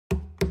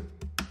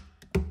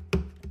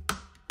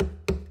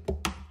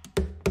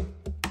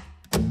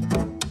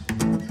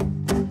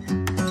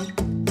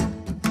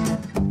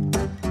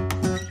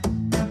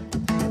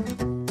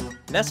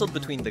Nestled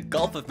between the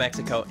Gulf of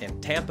Mexico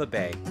and Tampa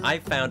Bay,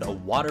 I've found a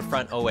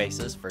waterfront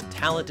oasis for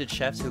talented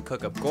chefs who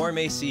cook up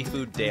gourmet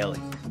seafood daily.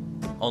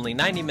 Only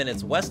 90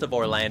 minutes west of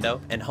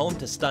Orlando and home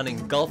to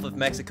stunning Gulf of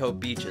Mexico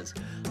beaches,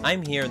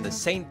 I'm here in the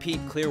St.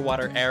 Pete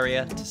Clearwater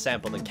area to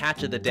sample the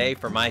catch of the day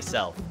for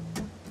myself.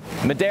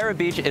 Madeira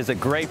Beach is a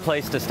great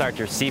place to start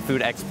your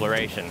seafood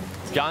exploration.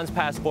 Johns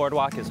Pass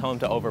Boardwalk is home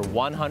to over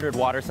 100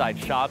 waterside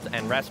shops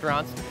and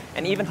restaurants,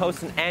 and even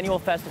hosts an annual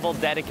festival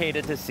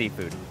dedicated to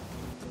seafood.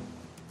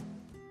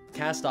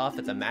 Cast off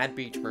at the Madeira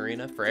Beach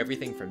Marina for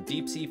everything from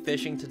deep sea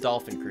fishing to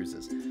dolphin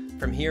cruises.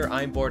 From here,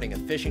 I'm boarding a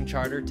fishing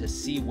charter to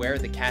see where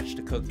the catch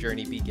to cook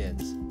journey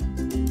begins.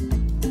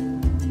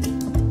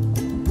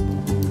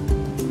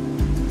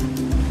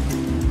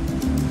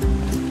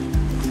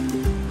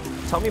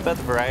 Tell me about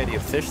the variety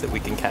of fish that we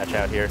can catch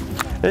out here.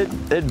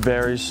 It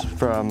varies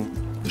from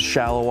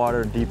shallow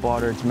water, deep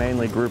water. It's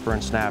mainly grouper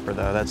and snapper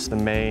though. That's the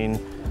main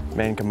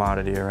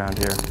commodity around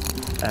here,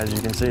 as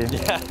you can see.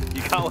 Yeah,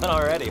 you got one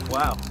already,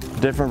 wow.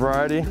 Different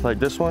variety, like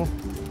this one,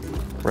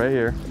 right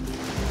here.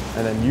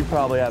 And then you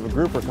probably have a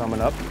grouper coming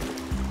up. All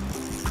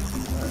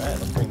right,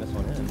 let's bring this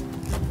one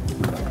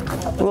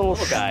in. A little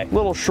guy.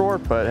 Little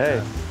short, but hey.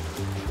 Yeah.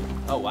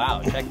 Oh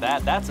wow, check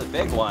that. That's a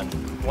big one.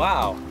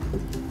 Wow.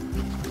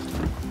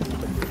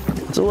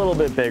 It's a little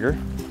bit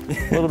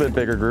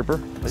bigger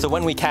grouper. So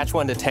when we catch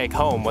one to take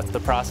home, what's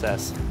the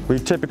process? We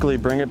typically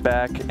bring it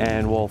back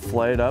and we'll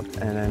fillet it up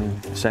and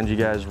then send you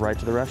guys right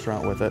to the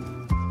restaurant with it.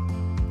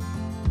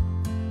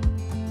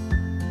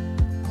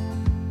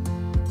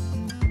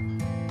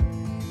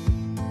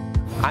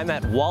 I'm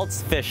at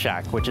Walt'z Fish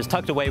Shak, which is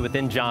tucked away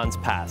within Johns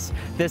Pass.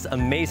 This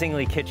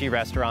amazingly kitschy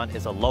restaurant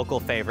is a local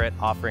favorite,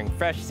 offering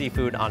fresh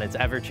seafood on its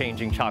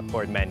ever-changing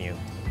chalkboard menu.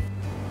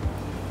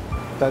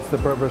 That's the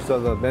purpose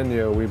of the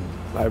menu.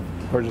 I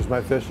purchase my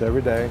fish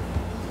every day.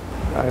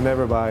 I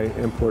never buy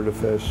imported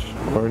fish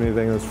or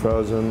anything that's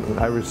frozen.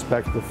 I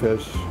respect the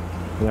fish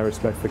and I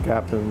respect the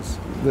captains.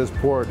 This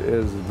port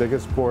is the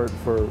biggest port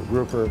for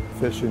grouper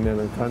fishing in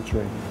the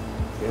country.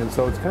 And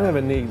so it's kind of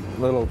a neat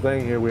little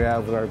thing here we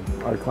have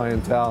with our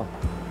clientele.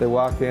 They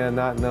walk in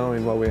not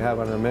knowing what we have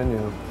on our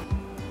menu.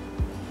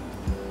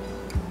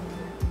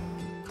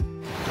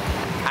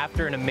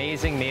 After an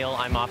amazing meal,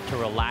 I'm off to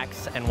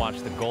relax and watch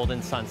the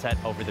golden sunset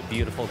over the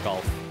beautiful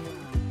Gulf.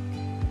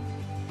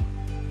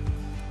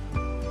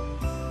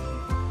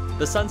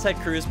 The Sunset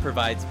Cruise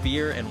provides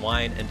beer and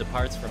wine and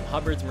departs from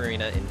Hubbard's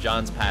Marina in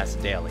Johns Pass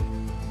daily.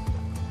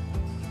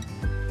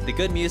 The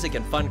good music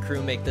and fun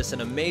crew make this an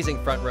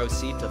amazing front row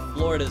seat to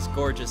Florida's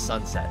gorgeous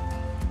sunset.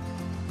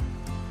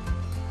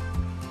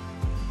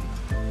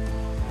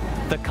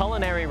 The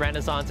culinary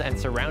renaissance and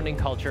surrounding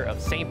culture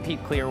of St.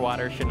 Pete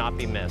Clearwater should not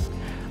be missed.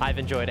 I've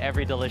enjoyed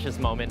every delicious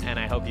moment and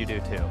I hope you do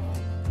too.